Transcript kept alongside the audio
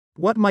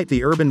What might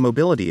the urban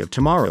mobility of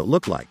tomorrow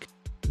look like?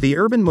 The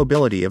urban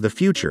mobility of the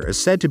future is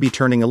said to be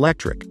turning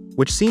electric,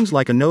 which seems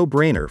like a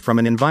no-brainer from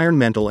an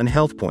environmental and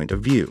health point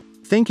of view.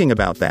 Thinking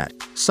about that,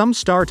 some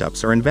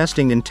startups are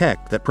investing in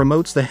tech that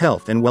promotes the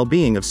health and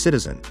well-being of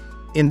citizens.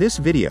 In this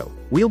video,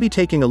 we'll be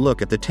taking a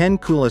look at the 10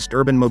 coolest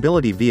urban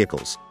mobility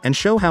vehicles, and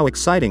show how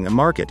exciting a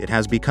market it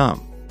has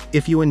become.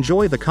 If you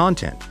enjoy the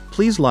content,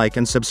 please like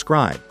and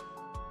subscribe.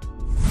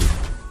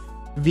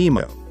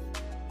 Veemo.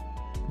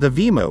 The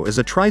Veemo is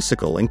a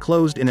tricycle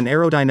enclosed in an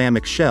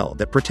aerodynamic shell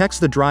that protects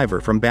the driver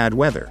from bad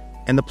weather,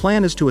 and the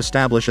plan is to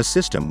establish a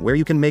system where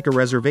you can make a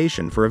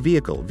reservation for a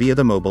vehicle via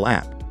the mobile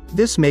app.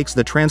 This makes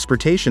the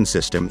transportation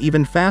system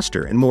even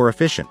faster and more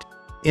efficient.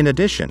 In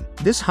addition,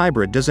 this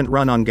hybrid doesn't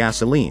run on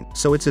gasoline,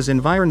 so it's as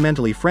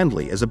environmentally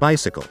friendly as a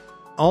bicycle.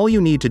 All you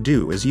need to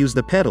do is use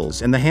the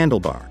pedals and the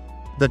handlebar.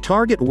 The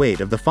target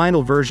weight of the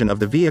final version of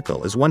the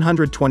vehicle is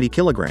 120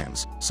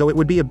 kilograms, so it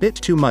would be a bit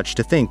too much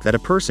to think that a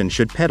person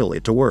should pedal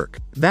it to work.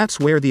 That's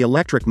where the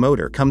electric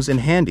motor comes in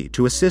handy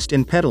to assist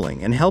in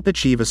pedaling and help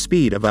achieve a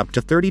speed of up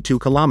to 32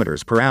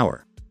 kilometers per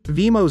hour.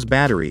 Veemo's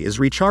battery is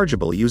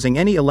rechargeable using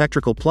any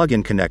electrical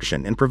plug-in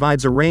connection and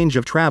provides a range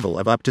of travel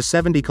of up to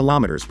 70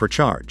 kilometers per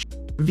charge.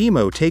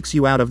 Veemo takes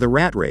you out of the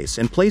rat race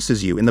and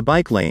places you in the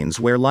bike lanes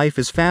where life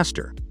is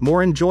faster,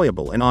 more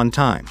enjoyable and on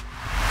time.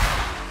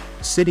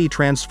 City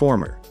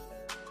Transformer.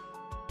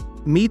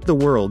 Meet the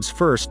world's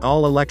first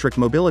all-electric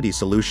mobility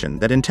solution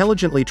that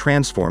intelligently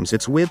transforms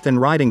its width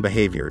and riding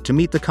behavior to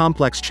meet the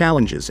complex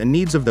challenges and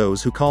needs of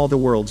those who call the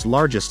world's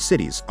largest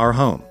cities our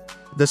home.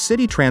 The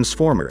City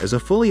Transformer is a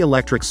fully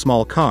electric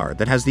small car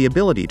that has the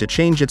ability to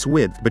change its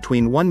width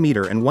between 1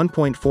 meter and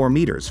 1.4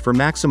 meters for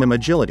maximum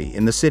agility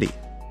in the city.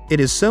 It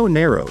is so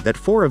narrow that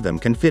 4 of them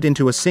can fit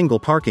into a single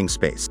parking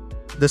space.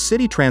 The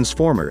City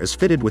Transformer is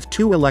fitted with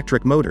 2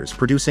 electric motors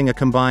producing a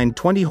combined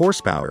 20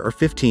 horsepower or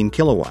 15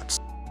 kilowatts.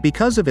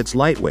 Because of its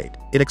lightweight,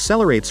 it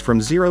accelerates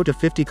from 0 to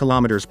 50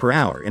 kilometers per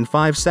hour in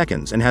 5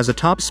 seconds and has a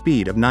top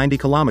speed of 90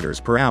 kilometers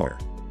per hour.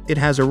 It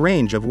has a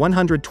range of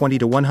 120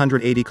 to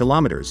 180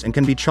 kilometers and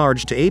can be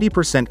charged to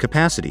 80%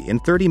 capacity in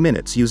 30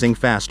 minutes using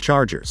fast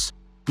chargers.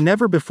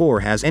 Never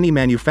before has any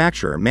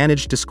manufacturer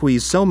managed to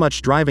squeeze so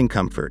much driving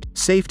comfort,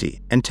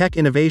 safety, and tech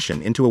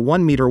innovation into a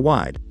 1 meter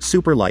wide,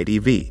 super light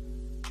EV.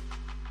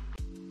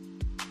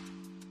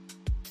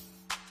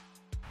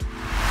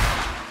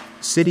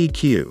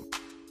 CityQ.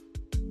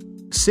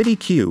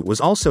 CityQ was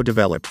also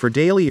developed for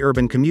daily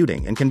urban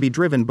commuting and can be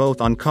driven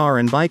both on car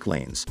and bike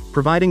lanes,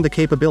 providing the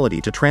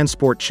capability to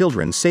transport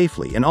children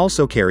safely and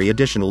also carry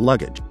additional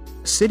luggage.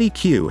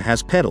 CityQ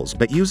has pedals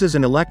but uses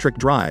an electric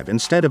drive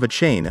instead of a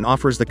chain and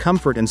offers the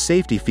comfort and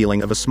safety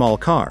feeling of a small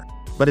car,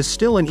 but is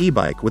still an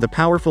e-bike with a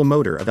powerful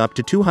motor of up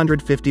to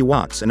 250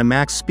 watts and a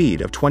max speed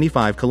of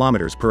 25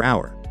 kilometers per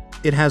hour.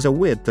 It has a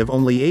width of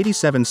only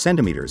 87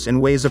 centimeters and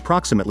weighs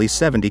approximately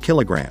 70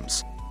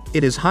 kilograms.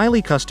 It is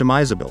highly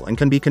customizable and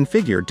can be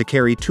configured to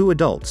carry 2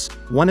 adults,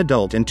 1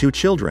 adult and 2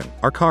 children,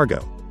 or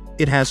cargo.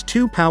 It has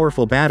 2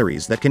 powerful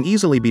batteries that can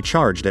easily be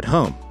charged at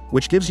home,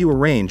 which gives you a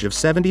range of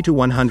 70 to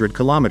 100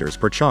 kilometers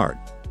per charge.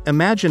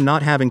 Imagine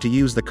not having to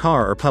use the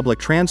car or public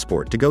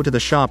transport to go to the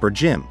shop or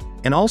gym,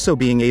 and also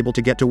being able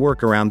to get to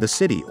work around the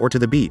city or to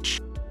the beach.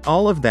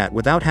 All of that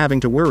without having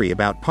to worry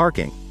about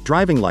parking,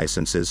 driving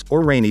licenses,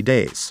 or rainy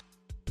days.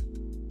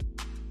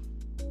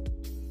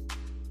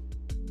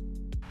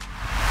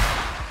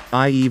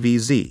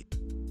 IEVZ.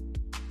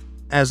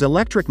 As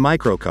electric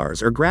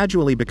microcars are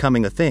gradually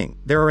becoming a thing,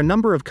 there are a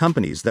number of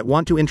companies that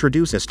want to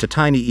introduce us to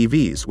tiny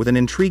EVs with an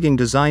intriguing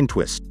design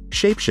twist,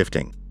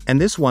 shape-shifting,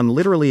 and this one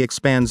literally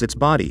expands its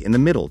body in the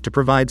middle to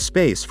provide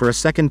space for a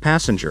second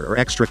passenger or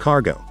extra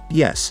cargo.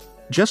 Yes,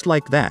 just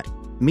like that.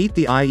 Meet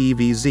the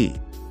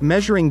IEVZ.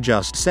 Measuring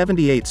just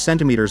 78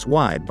 centimeters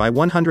wide by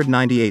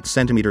 198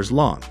 centimeters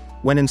long,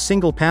 when in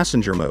single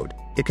passenger mode,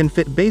 it can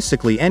fit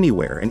basically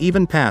anywhere and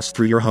even pass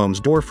through your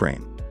home's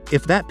doorframe.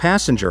 If that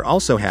passenger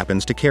also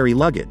happens to carry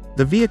luggage,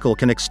 the vehicle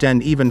can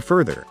extend even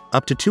further,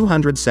 up to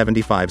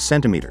 275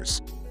 centimeters.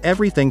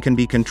 Everything can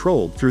be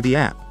controlled through the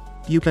app.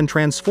 You can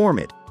transform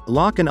it,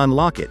 lock and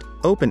unlock it,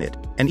 open it,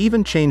 and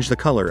even change the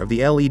color of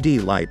the LED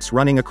lights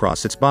running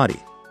across its body.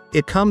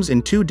 It comes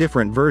in 2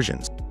 different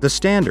versions: the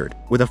standard,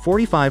 with a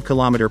 45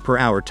 km per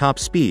hour top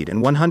speed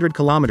and 100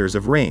 kilometers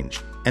of range,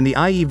 and the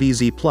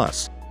IEVZ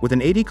Plus, with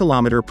an 80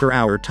 km per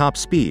hour top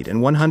speed and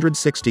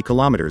 160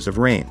 kilometers of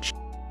range.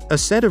 A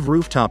set of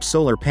rooftop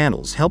solar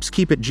panels helps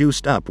keep it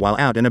juiced up while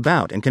out and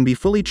about and can be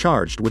fully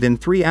charged within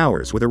 3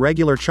 hours with a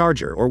regular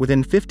charger or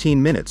within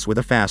 15 minutes with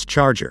a fast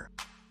charger.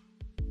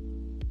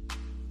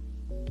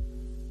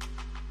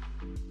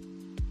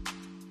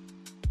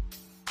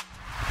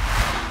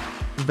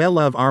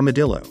 Velove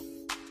Armadillo.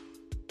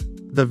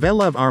 The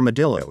Velove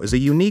Armadillo is a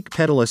unique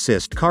pedal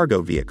assist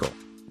cargo vehicle.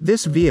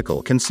 This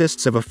vehicle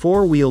consists of a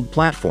 4-wheeled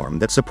platform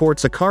that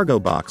supports a cargo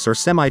box or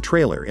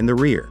semi-trailer in the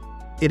rear.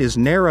 It is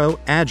narrow,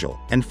 agile,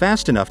 and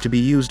fast enough to be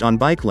used on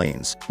bike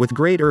lanes, with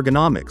great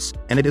ergonomics,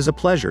 and it is a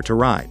pleasure to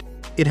ride.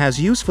 It has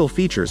useful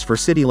features for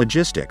city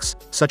logistics,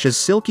 such as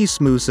silky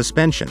smooth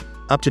suspension,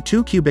 up to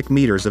 2 cubic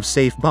meters of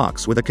safe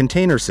box with a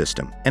container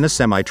system, and a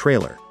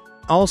semi-trailer.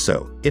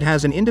 Also, it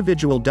has an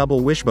individual double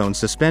wishbone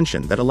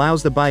suspension that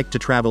allows the bike to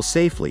travel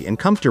safely and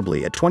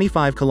comfortably at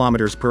 25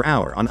 km per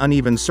hour on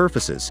uneven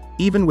surfaces,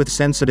 even with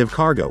sensitive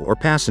cargo or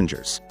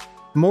passengers.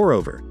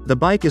 Moreover, the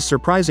bike is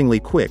surprisingly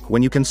quick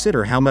when you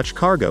consider how much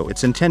cargo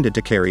it's intended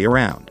to carry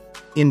around.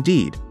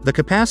 Indeed, the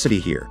capacity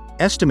here,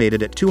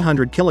 estimated at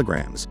 200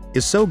 kilograms,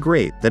 is so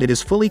great that it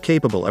is fully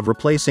capable of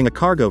replacing a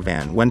cargo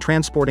van when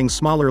transporting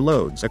smaller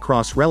loads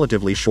across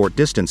relatively short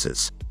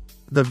distances.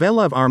 The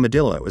Velove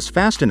Armadillo is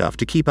fast enough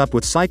to keep up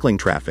with cycling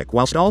traffic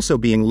whilst also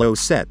being low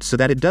set so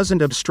that it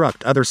doesn't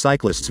obstruct other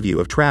cyclists' view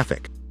of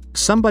traffic.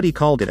 Somebody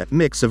called it a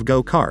mix of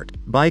go-kart,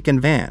 bike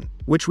and van,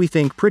 which we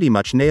think pretty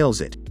much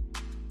nails it.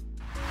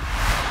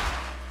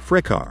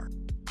 Frikar.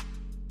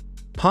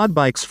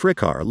 Podbike's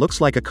Frikar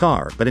looks like a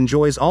car but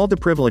enjoys all the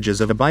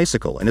privileges of a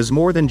bicycle and is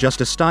more than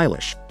just a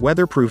stylish,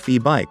 weatherproof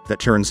e-bike that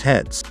turns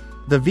heads.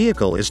 The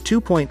vehicle is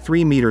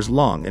 2.3 meters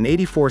long and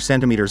 84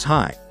 centimeters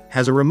high,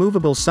 has a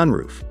removable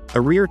sunroof,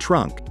 a rear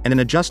trunk, and an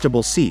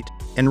adjustable seat,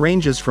 and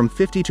ranges from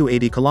 50 to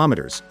 80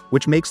 kilometers,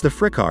 which makes the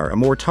Frikar a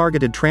more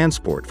targeted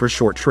transport for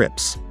short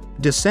trips.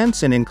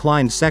 Descents and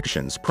inclined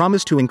sections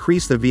promise to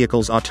increase the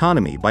vehicle's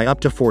autonomy by up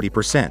to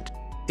 40%.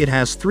 It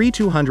has 3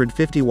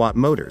 250-watt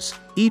motors,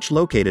 each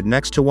located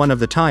next to one of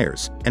the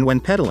tires, and when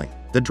pedaling,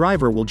 the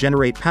driver will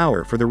generate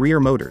power for the rear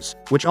motors,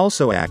 which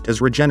also act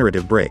as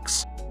regenerative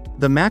brakes.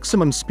 The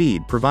maximum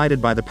speed provided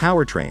by the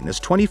powertrain is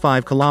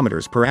 25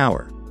 kilometers per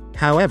hour.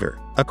 However,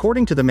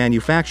 according to the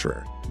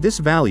manufacturer, this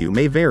value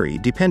may vary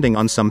depending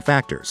on some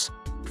factors.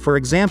 For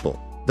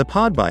example, the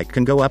Podbike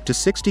can go up to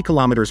 60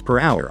 kilometers per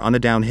hour on a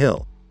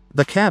downhill.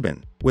 The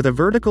cabin, with a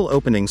vertical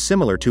opening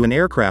similar to an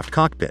aircraft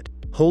cockpit,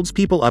 holds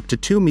people up to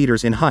 2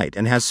 meters in height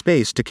and has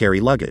space to carry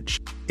luggage.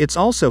 It's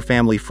also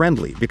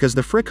family-friendly because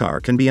the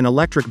Frikar can be an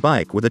electric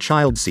bike with a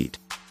child seat.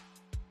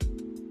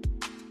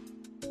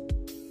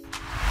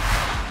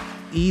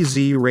 Eli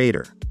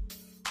Zero.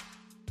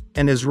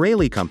 An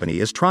Israeli company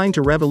is trying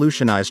to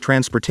revolutionize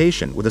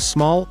transportation with a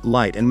small,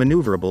 light and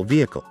maneuverable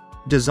vehicle.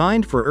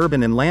 Designed for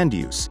urban and land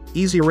use,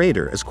 Eli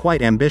Zero is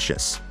quite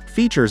ambitious.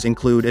 Features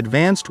include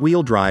advanced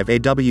wheel-drive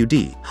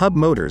AWD hub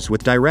motors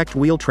with direct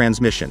wheel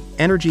transmission,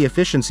 energy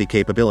efficiency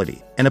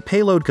capability, and a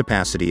payload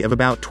capacity of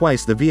about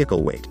twice the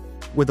vehicle weight.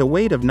 With a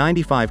weight of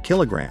 95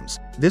 kilograms,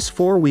 this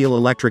four-wheel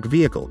electric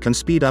vehicle can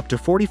speed up to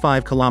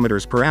 45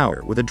 kilometers per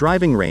hour with a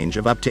driving range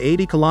of up to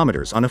 80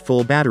 kilometers on a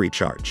full battery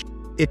charge.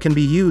 It can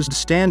be used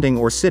standing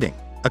or sitting,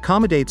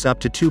 accommodates up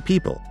to 2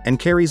 people, and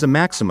carries a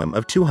maximum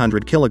of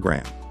 200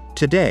 kilograms.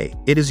 Today,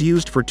 it is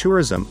used for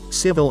tourism,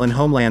 civil and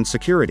homeland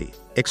security,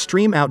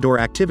 extreme outdoor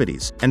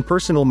activities, and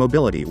personal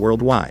mobility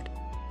worldwide.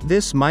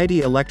 This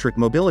mighty electric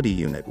mobility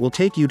unit will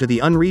take you to the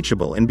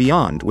unreachable and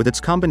beyond with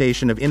its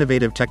combination of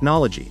innovative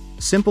technology,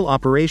 simple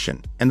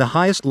operation, and the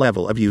highest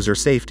level of user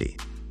safety.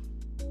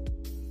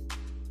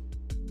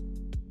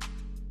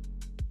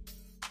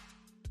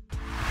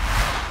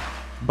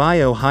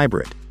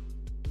 Bio-hybrid.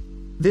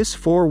 This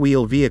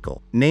four-wheel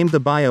vehicle, named the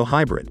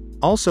Bio-hybrid,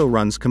 also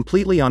runs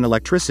completely on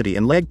electricity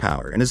and leg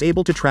power and is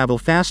able to travel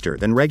faster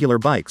than regular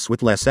bikes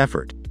with less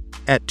effort.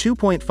 At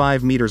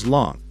 2.5 meters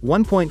long,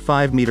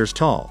 1.5 meters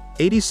tall,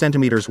 80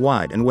 centimeters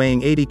wide and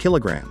weighing 80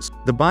 kilograms,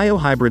 the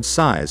Bio-hybrid's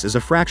size is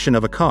a fraction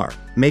of a car,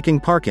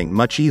 making parking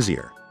much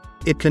easier.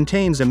 It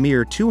contains a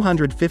mere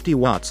 250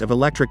 watts of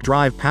electric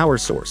drive power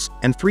source,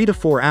 and 3 to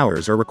 4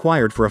 hours are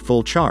required for a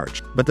full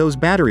charge, but those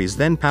batteries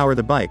then power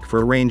the bike for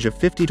a range of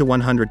 50 to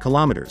 100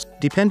 kilometers,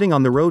 depending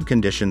on the road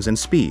conditions and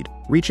speed,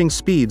 reaching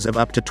speeds of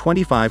up to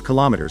 25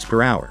 kilometers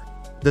per hour.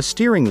 The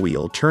steering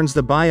wheel turns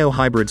the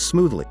Bio-hybrid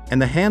smoothly,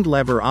 and the hand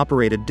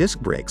lever-operated disc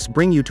brakes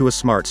bring you to a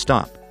smart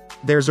stop.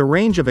 There's a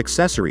range of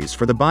accessories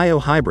for the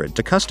Bio-hybrid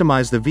to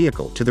customize the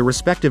vehicle to the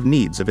respective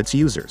needs of its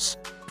users.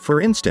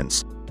 For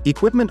instance,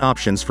 equipment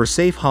options for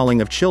safe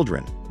hauling of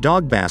children,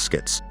 dog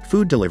baskets,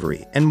 food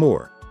delivery, and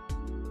more.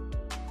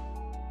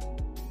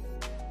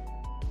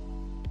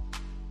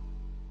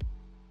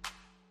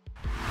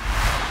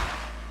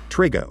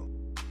 Triggo.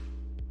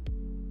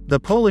 The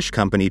Polish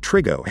company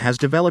Triggo has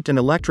developed an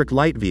electric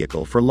light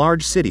vehicle for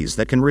large cities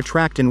that can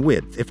retract in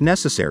width if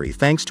necessary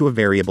thanks to a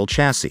variable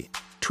chassis.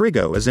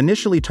 Triggo is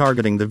initially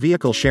targeting the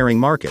vehicle-sharing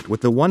market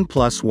with the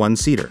 1+1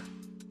 seater.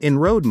 In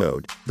road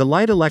mode, the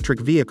light electric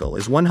vehicle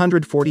is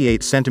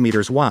 148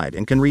 centimeters wide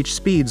and can reach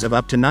speeds of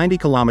up to 90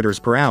 kilometers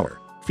per hour,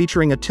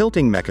 featuring a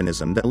tilting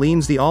mechanism that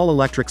leans the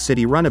all-electric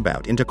city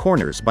runabout into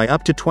corners by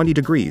up to 20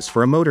 degrees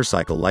for a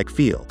motorcycle-like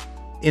feel.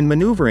 In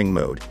maneuvering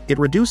mode, it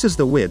reduces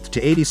the width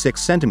to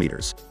 86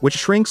 centimeters, which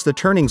shrinks the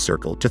turning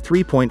circle to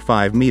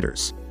 3.5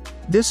 meters.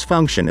 This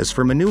function is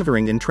for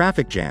maneuvering in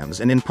traffic jams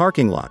and in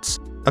parking lots.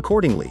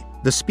 Accordingly,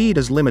 the speed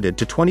is limited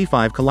to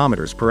 25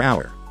 kilometers per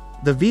hour.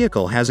 The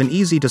vehicle has an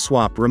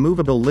easy-to-swap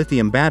removable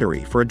lithium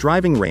battery for a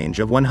driving range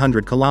of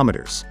 100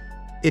 kilometers.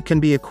 It can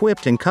be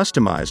equipped and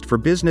customized for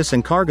business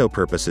and cargo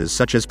purposes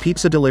such as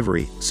pizza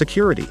delivery,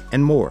 security,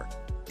 and more.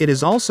 It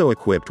is also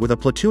equipped with a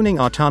platooning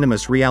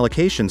autonomous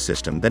reallocation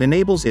system that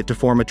enables it to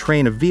form a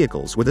train of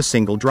vehicles with a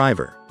single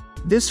driver.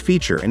 This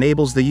feature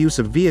enables the use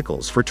of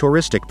vehicles for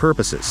touristic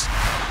purposes.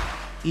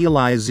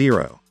 Eli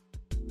Zero.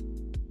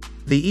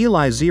 The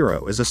Eli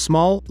Zero is a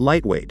small,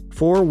 lightweight,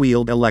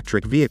 four-wheeled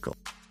electric vehicle.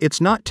 It's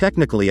not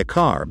technically a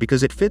car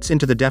because it fits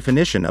into the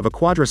definition of a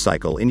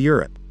quadricycle in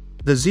Europe.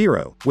 The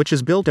Zero, which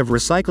is built of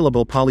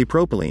recyclable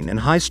polypropylene and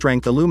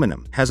high-strength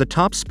aluminum, has a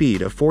top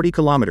speed of 40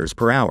 km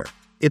per hour.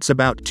 It's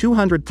about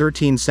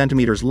 213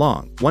 centimeters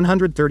long,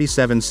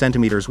 137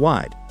 centimeters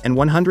wide, and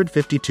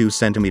 152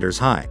 centimeters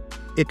high.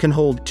 It can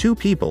hold 2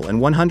 people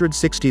and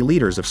 160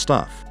 liters of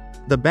stuff.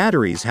 The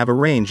batteries have a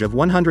range of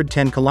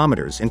 110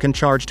 kilometers and can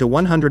charge to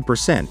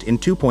 100% in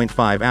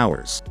 2.5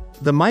 hours.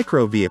 The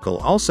micro vehicle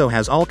also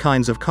has all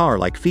kinds of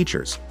car-like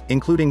features,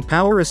 including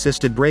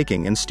power-assisted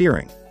braking and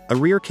steering, a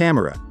rear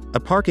camera, a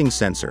parking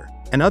sensor,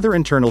 and other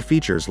internal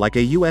features like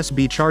a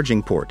USB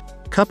charging port,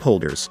 cup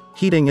holders,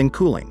 heating and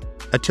cooling,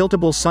 a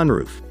tiltable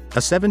sunroof, a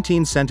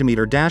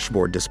 17-centimeter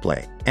dashboard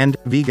display, and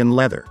vegan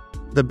leather.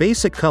 The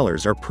basic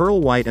colors are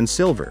pearl white and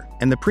silver,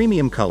 and the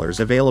premium colors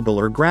available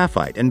are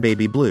graphite and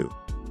baby blue.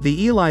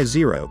 The Eli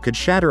Zero could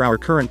shatter our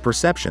current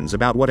perceptions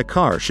about what a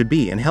car should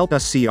be and help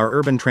us see our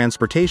urban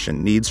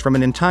transportation needs from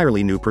an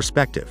entirely new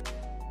perspective.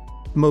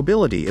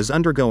 Mobility is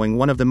undergoing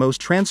one of the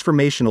most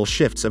transformational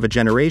shifts of a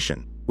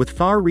generation, with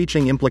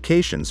far-reaching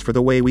implications for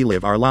the way we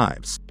live our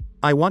lives.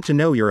 I want to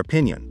know your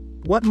opinion.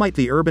 What might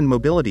the urban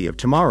mobility of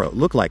tomorrow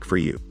look like for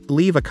you?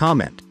 Leave a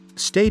comment.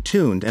 Stay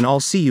tuned and I'll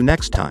see you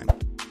next time.